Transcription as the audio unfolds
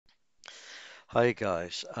Hi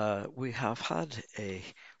guys, we have had a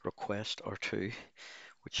request or two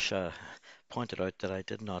which pointed out that I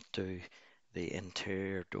did not do the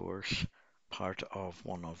interior doors part of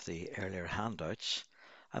one of the earlier handouts.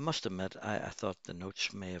 I must admit I thought the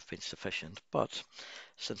notes may have been sufficient, but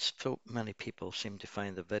since so many people seem to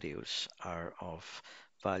find the videos are of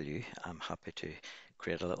value, I'm happy to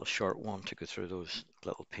create a little short one to go through those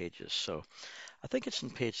little pages. So I think it's on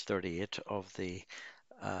page 38 of the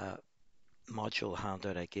uh, module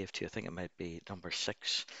handout I gave to you. I think it might be number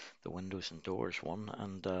 6, the windows and doors one.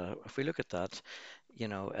 And if we look at that,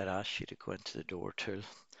 it asks you to go into the door tool.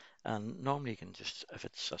 And normally you can just, if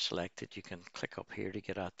it's selected, you can click up here to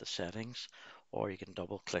get at the settings, or you can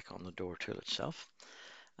double click on the door tool itself.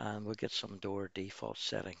 And we'll get some door default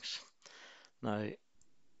settings. Now,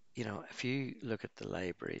 if you look at the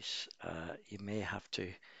libraries, you may have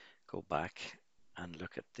to go back and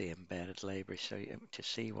look at the embedded library. So to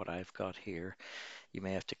see what I've got here, you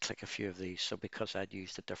may have to click a few of these. So because I'd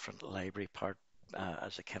used a different library part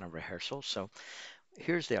as a kind of rehearsal. So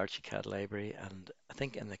here's the Archicad library, and I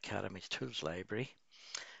think in the Cadimage Tools library,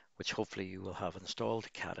 which hopefully you will have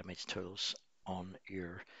installed Cadimage Tools on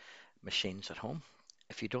your machines at home.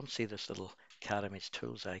 If you don't see this little Cadimage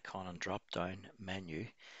Tools icon and drop down menu,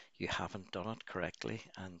 you haven't done it correctly,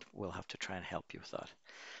 and we'll have to try and help you with that.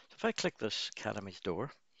 So if I click this Cadimage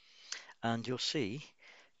door, and you'll see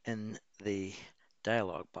in the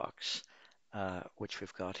dialog box, which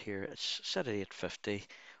we've got here, it's set at 850,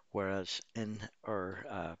 whereas in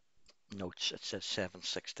our notes it says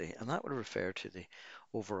 760, and that would refer to the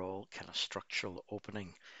overall kind of structural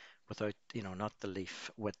opening without, not the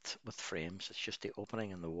leaf width with frames, it's just the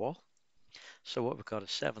opening in the wall. So what we've got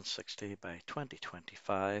is 760 by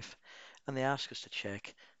 2025, and they ask us to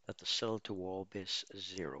check that the sill to wall base is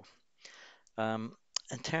 0. Um,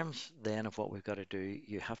 in terms then of what we've got to do,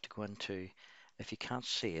 you have to go into, if you can't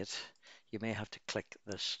see it, you may have to click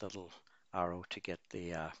this little arrow to get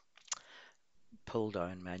the pull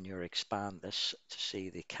down menu or expand this to see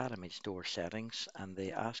the Cadimage door settings, and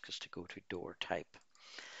they ask us to go to door type.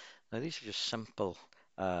 Now these are just simple,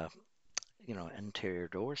 uh, interior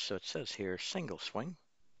doors. So it says here single swing,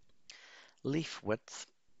 leaf width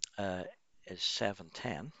is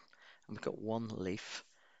 710, and we've got one leaf,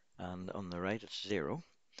 and on the right it's 0.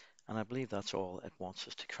 And I believe that's all it wants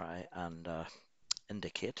us to try and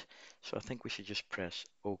indicate. So I think we should just press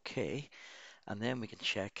OK, and then we can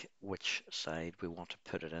check which side we want to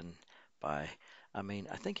put it in by. I mean,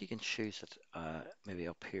 I think you can choose it maybe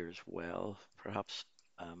up here as well, perhaps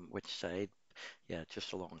which side, yeah,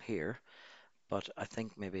 just along here. But I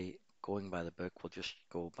think maybe going by the book, we'll just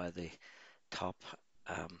go by the top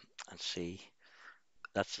and see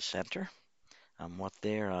that's the center. And what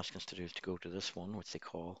they're asking us to do is to go to this one, which they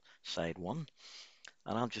call side 1.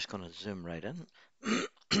 And I'm just going to zoom right in,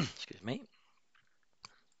 excuse me,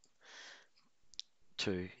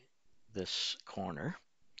 to this corner.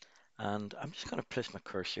 And I'm just going to place my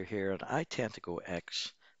cursor here, and I tend to go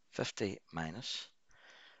X 50 minus.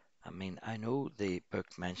 I mean, I know the book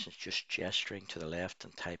mentions just gesturing to the left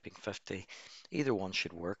and typing 50. Either one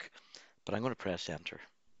should work, but I'm going to press enter.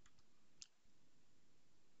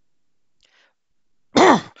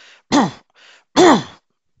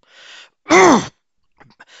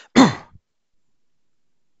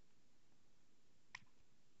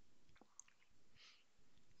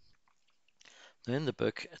 Now in the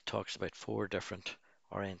book, it talks about 4 different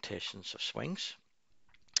orientations of swings.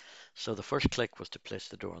 So the first click was to place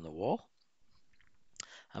the door on the wall.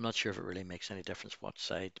 I'm not sure if it really makes any difference what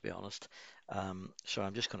side, to be honest. So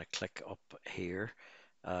I'm just going to click up here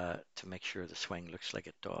to make sure the swing looks like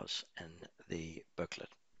it does in the booklet.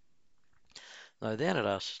 Now then it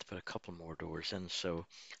asks us to put a couple more doors in. So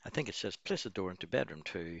I think it says place a door into bedroom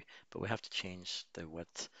 2, but we have to change the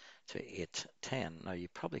width to 810. Now you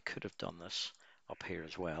probably could have done this up here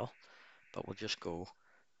as well, but we'll just go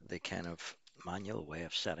the kind of manual way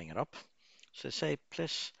of setting it up. So say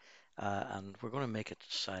place, and we're going to make it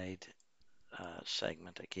side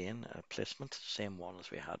segment again, placement, same one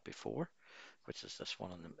as we had before, which is this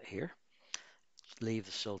one in here. Leave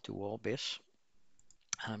the sill to wall base.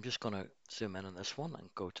 And I'm just going to zoom in on this one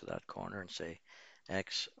and go to that corner and say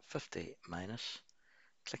X 50 minus,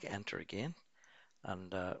 click enter again,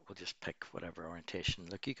 and we'll just pick whatever orientation.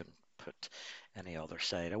 Look, you can put any other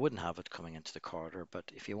side. I wouldn't have it coming into the corridor, but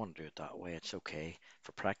if you want to do it that way, it's okay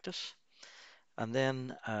for practice. And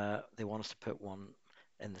then they want us to put one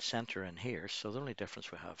in the center in here. So the only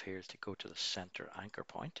difference we have here is to go to the center anchor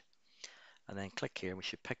point and then click here. We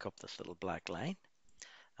should pick up this little black line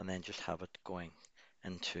and then just have it going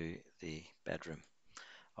into the bedroom.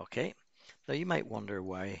 Okay. Now you might wonder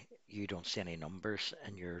why, you don't see any numbers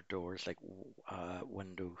in your doors like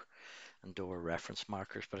window and door reference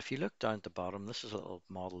markers. But if you look down at the bottom, this is a little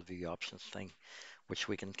model view options thing, which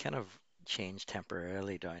we can kind of change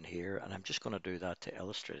temporarily down here. And I'm just going to do that to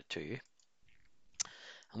illustrate it to you.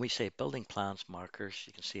 And we say building plans markers.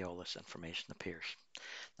 You can see all this information appears.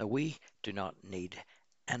 Now we do not need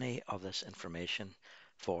any of this information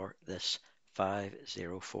for this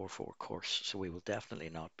 5044 course, so we will definitely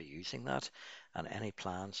not be using that. And any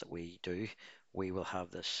plans that we do, we will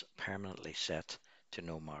have this permanently set to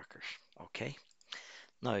no markers. Okay.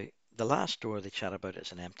 Now the last door they chat about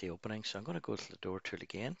is an empty opening, so I'm going to go to the door tool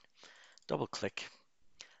again, double click,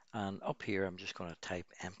 and up here I'm just going to type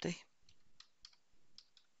empty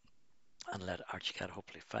and let Archicad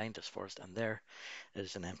hopefully find this first. And there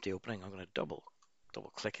is an empty opening. I'm going to double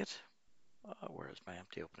click it. Where is my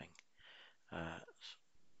empty opening?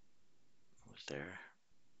 Was there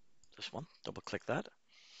this one? Double click that.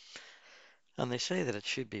 And they say that it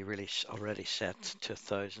should be really already set to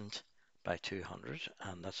 1000 by 200,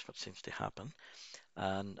 and that's what seems to happen.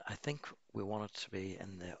 And I think we want it to be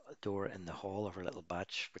in the door in the hall of our little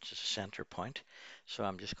batch, which is a center point. So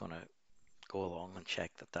I'm just going to go along and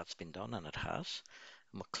check that that's been done, and it has.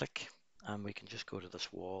 And we'll click, and we can just go to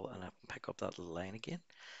this wall and pick up that little line again.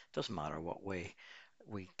 Doesn't matter what way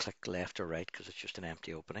we click, left or right, because it's just an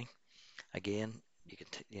empty opening. Again, you can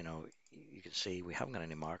you can see we haven't got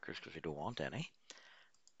any markers because we don't want any.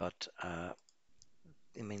 But I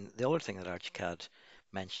mean, the other thing that Archicad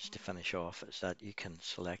mentions to finish off is that you can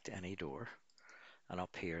select any door, and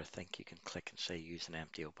up here I think you can click and say use an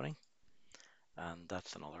empty opening, and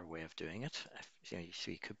that's another way of doing it.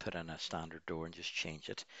 So you could put in a standard door and just change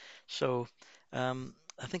it. So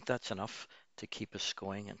I think that's enough to keep us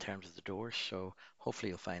going in terms of the doors. So hopefully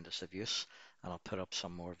you'll find this of use, and I'll put up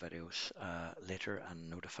some more videos later and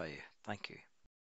notify you. Thank you.